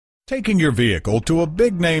Taking your vehicle to a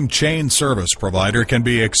big-name chain service provider can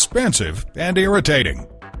be expensive and irritating.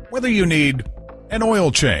 Whether you need an oil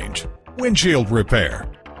change, windshield repair,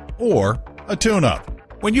 or a tune-up,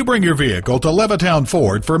 when you bring your vehicle to Levittown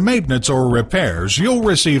Ford for maintenance or repairs, you'll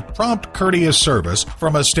receive prompt, courteous service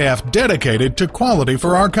from a staff dedicated to quality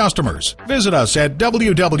for our customers. Visit us at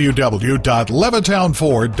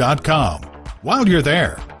www.levittownford.com. While you're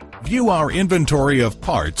there, view our inventory of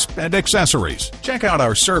parts and accessories. Check out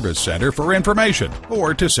our service center for information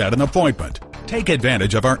or to set an appointment. Take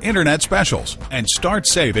advantage of our internet specials and start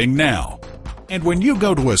saving now. And when you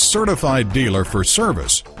go to a certified dealer for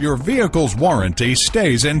service, your vehicle's warranty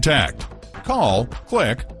stays intact. Call,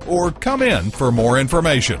 click, or come in for more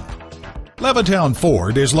information. Levittown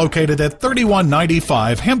Ford is located at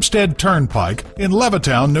 3195 Hempstead Turnpike in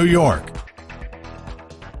Levittown, New York.